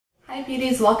Hi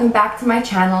beauties, welcome back to my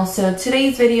channel. So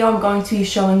today's video I'm going to be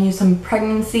showing you some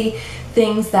pregnancy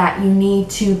things that you need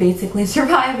to basically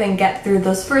survive and get through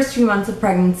those first few months of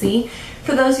pregnancy.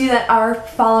 For those of you that are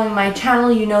following my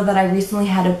channel, you know that I recently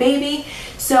had a baby.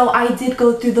 So I did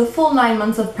go through the full 9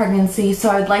 months of pregnancy, so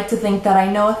I'd like to think that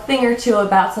I know a thing or two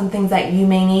about some things that you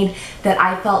may need that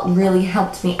I felt really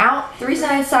helped me out. The reason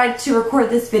I decided to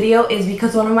record this video is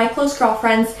because one of my close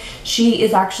girlfriends, she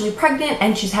is actually pregnant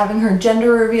and she's having her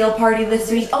gender reveal party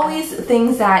this week. There's always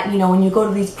things that, you know, when you go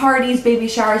to these parties, baby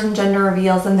showers and gender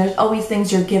reveals, and there's always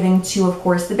things you're giving to, of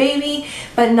course, the baby,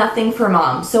 but nothing for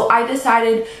mom. So I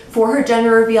decided for her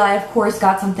gender reveal, I of course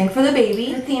got something for the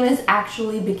baby. The theme is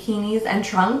actually bikinis and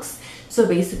trunks. So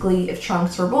basically, if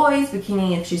trunks for boys,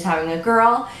 bikini if she's having a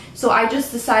girl. So I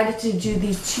just decided to do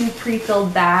these 2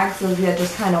 pre-filled bags, those of you that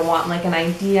just kind of want like an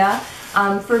idea.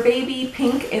 For baby,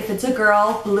 pink if it's a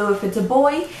girl, blue if it's a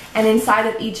boy, and inside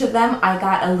of each of them I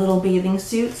got a little bathing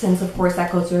suit, since of course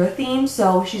that goes with her theme.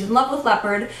 So she's in love with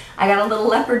leopard. I got a little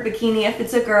leopard bikini if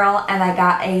it's a girl, and I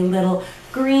got a little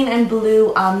green and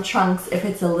blue trunks if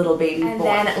it's a little baby boy. And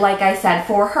then, like I said,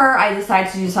 for her I decided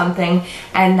to do something,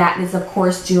 and that is of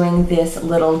course doing this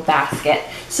little basket.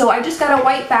 So I just got a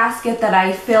white basket that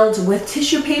I filled with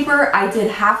tissue paper. I did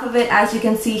half of it, as you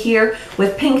can see here,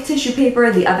 with pink tissue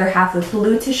paper, the other half with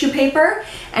blue tissue paper,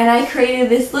 and I created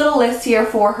this little list here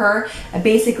for her. It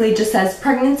basically just says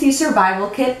pregnancy survival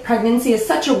kit. Pregnancy is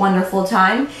such a wonderful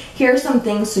time. Here are some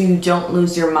things so you don't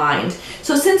lose your mind.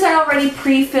 So since I already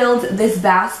pre-filled this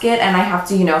basket and I have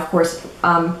to, you know, of course,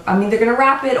 I'm either gonna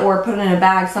wrap it or put it in a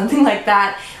bag, something like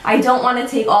that. I don't want to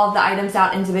take all of the items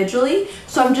out individually,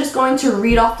 so I'm just going to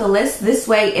read off the list. This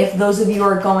way, if those of you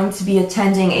are going to be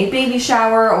attending a baby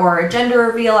shower or a gender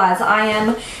reveal, as I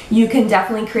am, you can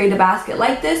definitely create a basket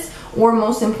like this. Or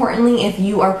most importantly, if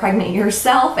you are pregnant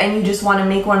yourself and you just want to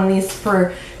make one of these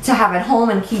to have at home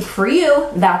and keep for you,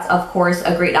 that's of course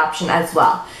a great option as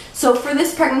well. So for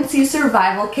this pregnancy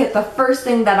survival kit, the first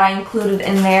thing that I included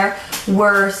in there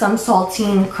were some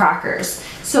saltine crackers.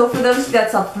 So for those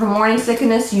that suffer from morning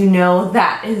sickness, you know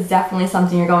that is definitely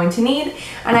something you're going to need.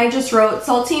 And I just wrote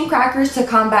saltine crackers to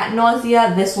combat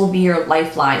nausea. This will be your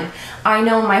lifeline. I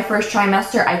know in my first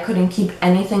trimester I couldn't keep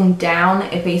anything down.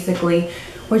 It basically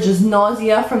was just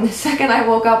nausea from the second I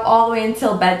woke up all the way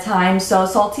until bedtime. So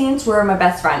saltines were my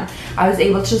best friend. I was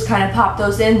able to just kind of pop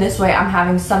those in. This way I'm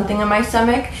having something in my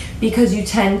stomach, because you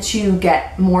tend to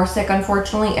get more sick,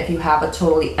 unfortunately, if you have a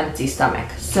totally empty stomach.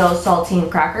 So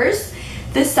saltine crackers.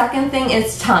 The second thing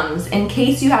is Tums, in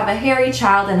case you have a hairy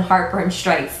child and heartburn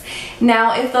strikes.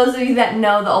 Now, if those of you that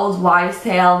know the old wives'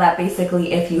 tale, that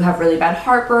basically if you have really bad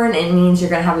heartburn, it means you're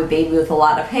gonna have a baby with a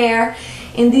lot of hair.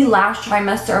 In the last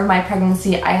trimester of my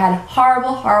pregnancy, I had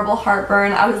horrible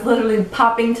heartburn. I was literally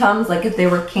popping Tums like if they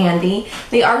were candy.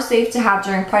 They are safe to have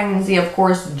during pregnancy, of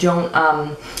course. Don't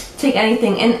take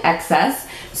anything in excess.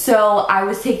 So I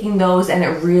was taking those and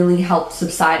it really helped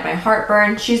subside my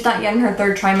heartburn. She's not yet in her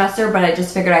 3rd trimester, but I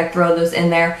just figured I'd throw those in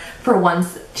there for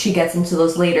once she gets into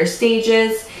those later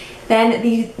stages. Then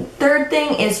the third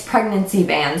thing is pregnancy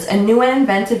bands, a new and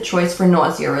inventive choice for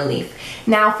nausea relief.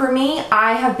 Now for me,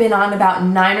 I have been on about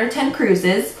 9 or 10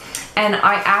 cruises, and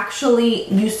I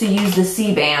actually used to use the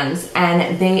C bands,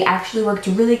 and they actually worked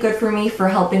really good for me for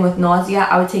helping with nausea.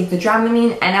 I would take the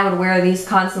Dramamine and I would wear these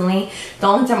constantly. The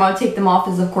only time I would take them off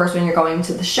is of course when you're going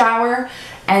to the shower,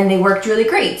 and they worked really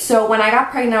great. So when I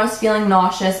got pregnant, I was feeling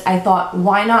nauseous. I thought,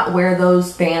 why not wear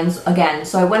those bands again?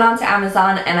 So I went onto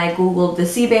Amazon and I googled the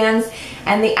C bands,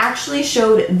 and they actually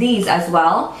showed these as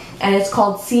well. And it's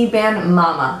called C-Band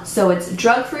Mama. So it's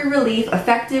drug-free relief,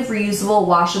 effective, reusable,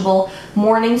 washable,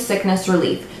 morning sickness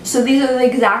relief. So these are the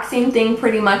exact same thing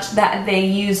pretty much that they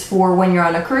use for when you're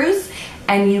on a cruise,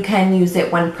 and you can use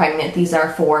it when pregnant. These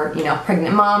are for, you know,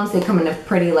 pregnant moms. They come in a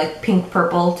pretty like pink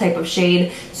purple type of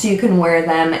shade, so you can wear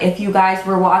them. If you guys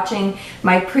were watching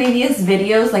my previous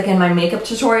videos, like in my makeup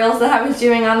tutorials that I was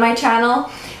doing on my channel,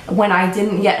 when I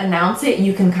didn't yet announce it,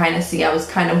 you can kind of see I was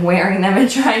kind of wearing them and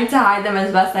trying to hide them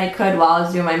as best I could while I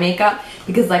was doing my makeup,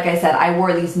 because like I said, I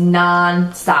wore these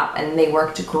non-stop and they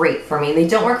worked great for me. They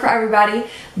don't work for everybody,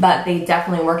 but they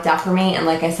definitely worked out for me, and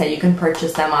like I said, you can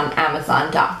purchase them on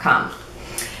Amazon.com.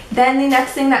 Then the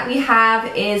next thing that we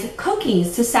have is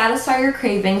cookies to satisfy your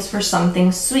cravings for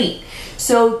something sweet.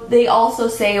 So they also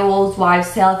say, old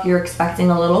wives' tale, if you're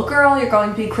expecting a little girl, you're going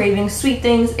to be craving sweet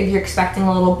things. If you're expecting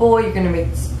a little boy, you're going to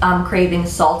be craving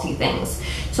salty things.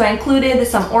 So I included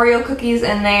some Oreo cookies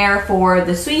in there for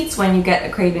the sweets when you get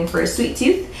a craving for a sweet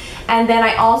tooth. And then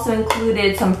I also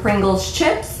included some Pringles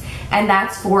chips and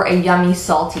that's for a yummy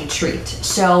salty treat.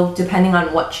 So depending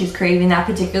on what she's craving that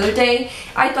particular day,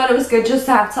 I thought it was good just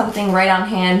to have something right on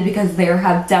hand, because there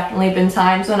have definitely been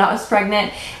times when I was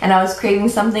pregnant and I was craving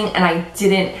something and I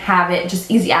didn't have it just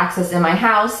easy access in my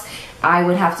house. I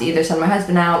would have to either send my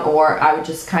husband out, or I would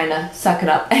just kind of suck it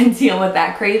up and deal with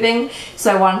that craving.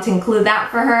 So I wanted to include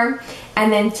that for her.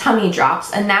 And then tummy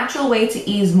drops, a natural way to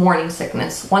ease morning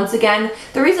sickness. Once again,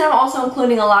 the reason I'm also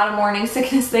including a lot of morning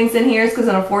sickness things in here is because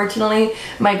unfortunately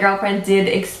my girlfriend did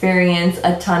experience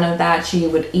a ton of that. She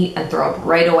would eat and throw up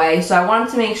right away. So I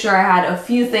wanted to make sure I had a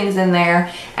few things in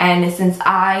there, and since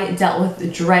I dealt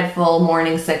with dreadful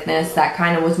morning sickness that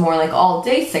kind of was more like all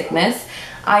day sickness,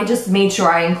 I just made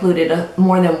sure I included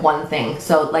more than one thing.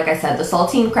 So like I said, the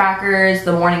Saltine Crackers,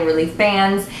 the morning relief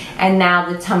bands, and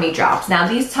now the tummy drops. Now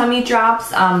these tummy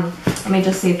drops, let me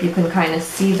just see if you can kind of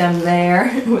see them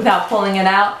there without pulling it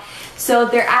out. So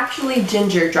they're actually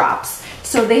ginger drops.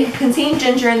 So they contain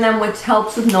ginger in them, which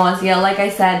helps with nausea. Like I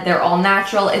said, they're all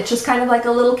natural. It's just kind of like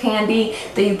a little candy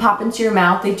that you pop into your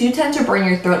mouth. They do tend to burn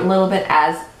your throat a little bit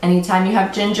as anytime you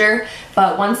have ginger,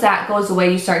 but once that goes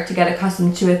away, you start to get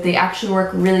accustomed to it. They actually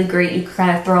work really great. You can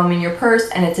kind of throw them in your purse,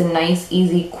 and it's a nice,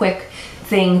 easy, quick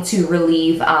thing to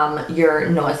relieve your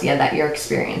nausea that you're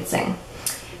experiencing.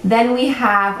 Then we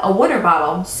have a water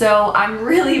bottle. So I'm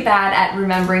really bad at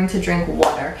remembering to drink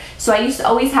water. So I used to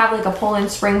always have like a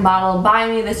Poland Spring bottle by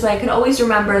me. This way I could always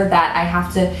remember that I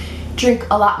have to drink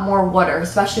a lot more water,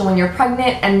 especially when you're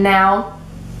pregnant. And now,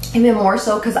 even more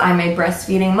so because I'm a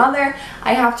breastfeeding mother,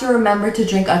 I have to remember to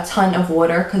drink a ton of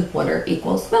water, because water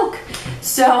equals milk.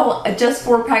 So just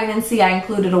for pregnancy, I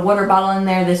included a water bottle in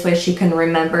there. This way she can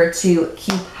remember to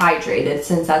keep hydrated,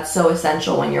 since that's so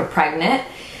essential when you're pregnant.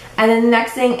 And then the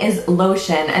next thing is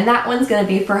lotion, and that one's going to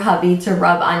be for hubby to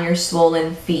rub on your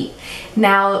swollen feet.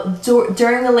 Now,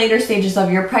 during the later stages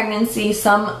of your pregnancy,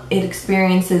 it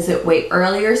experiences it way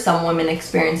earlier, some women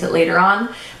experience it later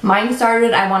on. Mine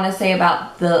started, I want to say,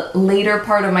 about the later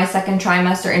part of my second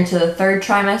trimester into the third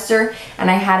trimester, and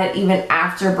I had it even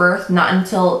after birth, not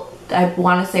until I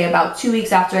want to say about 2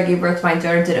 weeks after I gave birth to my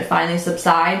daughter did it finally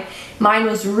subside. Mine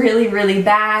was really, really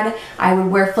bad. I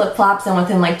would wear flip-flops, and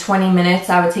within like 20 minutes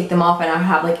I would take them off and I would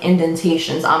have like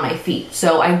indentations on my feet.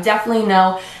 So I definitely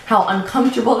know how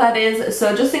uncomfortable that is.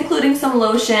 So just including some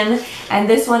lotion, and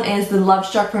this one is the Love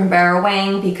Struck from Vera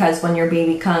Wang, because when your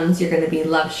baby comes, you're going to be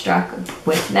love struck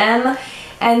with them.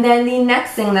 And then the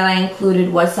next thing that I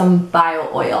included was some bio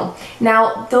oil.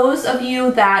 Now, those of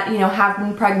you that, have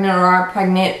been pregnant or are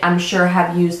pregnant, I'm sure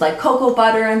have used like cocoa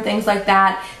butter and things like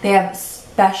that. They have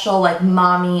special like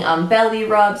mommy belly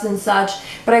rubs and such.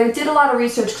 But I did a lot of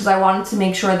research because I wanted to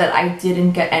make sure that I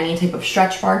didn't get any type of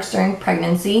stretch marks during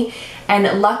pregnancy.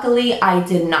 And luckily I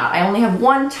did not. I only have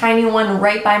one tiny one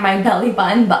right by my belly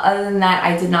button, but other than that,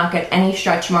 I did not get any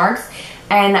stretch marks.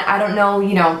 And I don't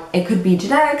know, it could be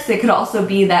genetics. It could also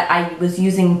be that I was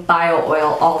using bio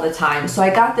oil all the time. So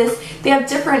I got this. They have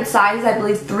different sizes. I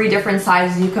believe 3 different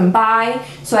sizes you can buy.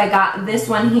 So I got this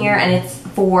one here, and it's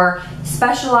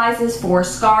specializes for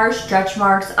scars, stretch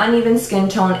marks, uneven skin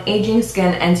tone, aging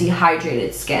skin, and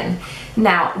dehydrated skin.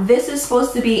 Now, this is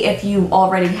supposed to be, if you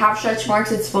already have stretch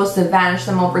marks, it's supposed to vanish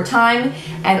them over time,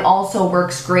 and also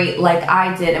works great like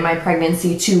I did in my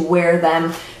pregnancy to wear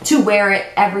it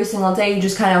every single day. You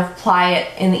just kind of apply it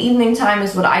in the evening time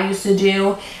is what I used to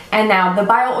do. And now the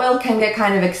bio oil can get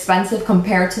kind of expensive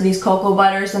compared to these cocoa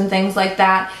butters and things like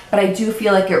that, but I do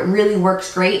feel like it really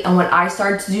works great. And what I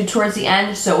started to do towards the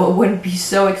end, so it wouldn't be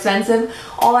so expensive,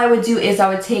 all I would do is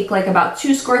I would take like about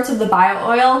 2 squirts of the bio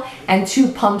oil and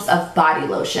 2 pumps of body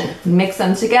lotion, mix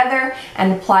them together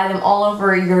and apply them all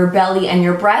over your belly and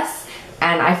your breasts.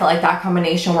 And I felt like that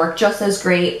combination worked just as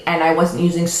great, and I wasn't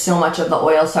using so much of the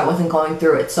oil, so I wasn't going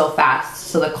through it so fast,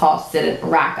 so the cost didn't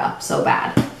rack up so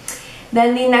bad.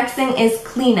 Then the next thing is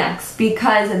Kleenex,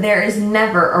 because there is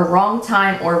never a wrong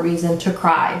time or reason to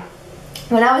cry.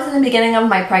 When I was in the beginning of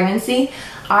my pregnancy,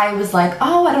 I was like,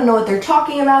 oh, I don't know what they're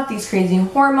talking about, these crazy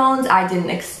hormones. I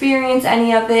didn't experience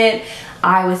any of it.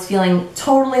 I was feeling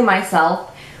totally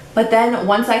myself. But then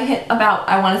once I hit about,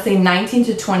 I want to say 19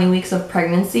 to 20 weeks of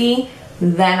pregnancy,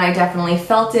 then I definitely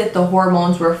felt it. The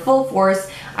hormones were full force.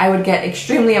 I would get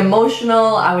extremely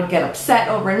emotional. I would get upset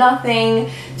over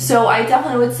nothing. So I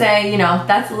definitely would say,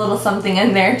 that's a little something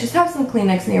in there. Just have some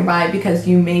Kleenex nearby, because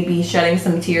you may be shedding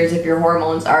some tears if your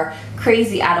hormones are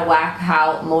crazy out of whack,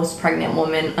 how most pregnant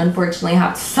women unfortunately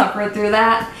have to suffer through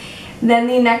that. Then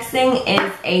the next thing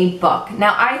is a book.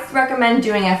 Now I recommend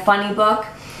doing a funny book.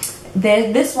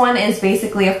 this one is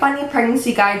basically a funny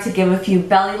pregnancy guide to give a few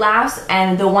belly laughs,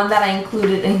 and the one that I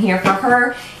included in here for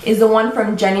her is the one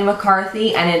from Jenny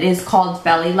McCarthy, and it is called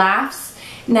Belly Laughs.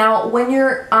 Now, when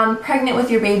you're pregnant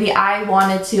with your baby, I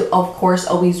wanted to, of course,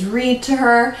 always read to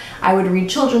her. I would read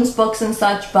children's books and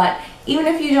such, but even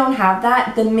if you don't have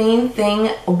that, the main thing,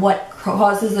 what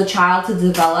causes a child to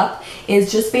develop,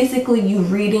 is just basically you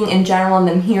reading in general and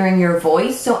them hearing your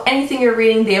voice. So anything you're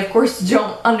reading, they of course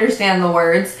don't understand the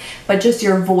words, but just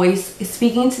your voice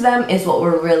speaking to them is what will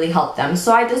really help them.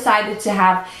 So I decided to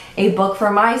have a book for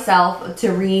myself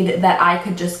to read that I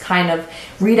could just kind of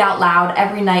read out loud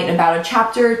every night, about a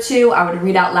chapter or two. I would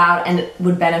read out loud and it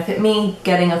would benefit me,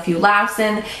 getting a few laughs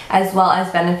in, as well as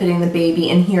benefiting the baby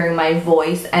and hearing my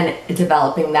voice and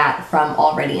developing that from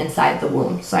already inside the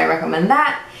womb. So I recommend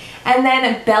that. And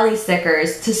then belly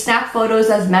stickers to snap photos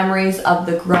as memories of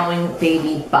the growing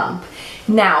baby bump.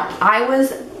 Now,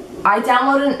 I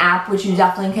downloaded an app, which you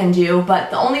definitely can do,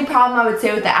 but the only problem I would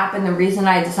say with the app, and the reason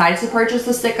I decided to purchase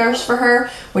the stickers for her,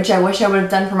 which I wish I would have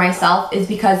done for myself, is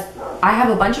because I have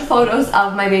a bunch of photos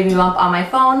of my baby bump on my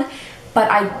phone, but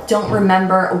I don't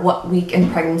remember what week in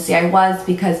pregnancy I was,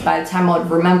 because by the time I would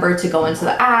remember to go into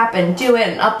the app and do it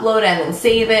and upload it and then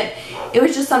save it, it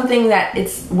was just something that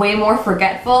it's way more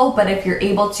forgetful. But if you're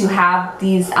able to have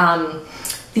these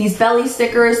belly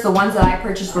stickers, the ones that I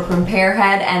purchased were from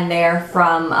Pearhead, and they're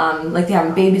from, like they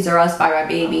have Babies R Us, Buy My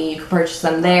Baby, you can purchase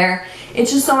them there.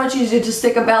 It's just so much easier to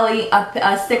stick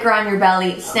a sticker on your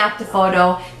belly, snap the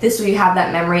photo, this way you have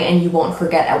that memory and you won't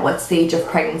forget at what stage of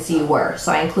pregnancy you were.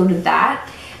 So I included that.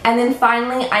 And then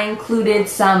finally, I included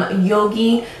some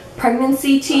Yogi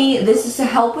pregnancy tea. This is to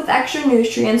help with extra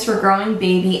nutrients for growing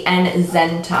baby and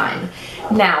Zen time.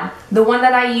 Now, the one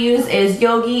that I use is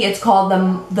Yogi. It's called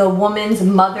the Woman's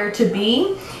Mother to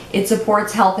Be. It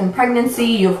supports health in pregnancy.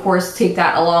 You of course take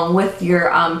that along with your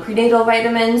prenatal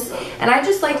vitamins. And I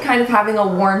just like kind of having a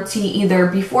warm tea either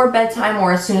before bedtime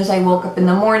or as soon as I woke up in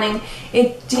the morning.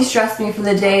 It de-stressed me for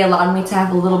the day, allowed me to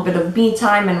have a little bit of me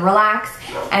time and relax.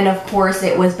 And of course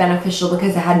it was beneficial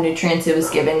because it had nutrients it was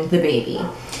giving the baby.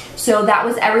 So that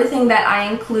was everything that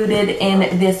I included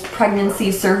in this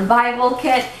pregnancy survival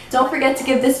kit. Don't forget to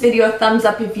give this video a thumbs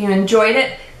up if you enjoyed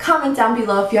it. Comment down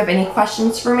below if you have any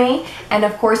questions for me. And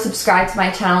of course, subscribe to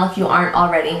my channel if you aren't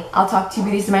already. I'll talk to you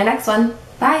beauties in my next one.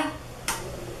 Bye!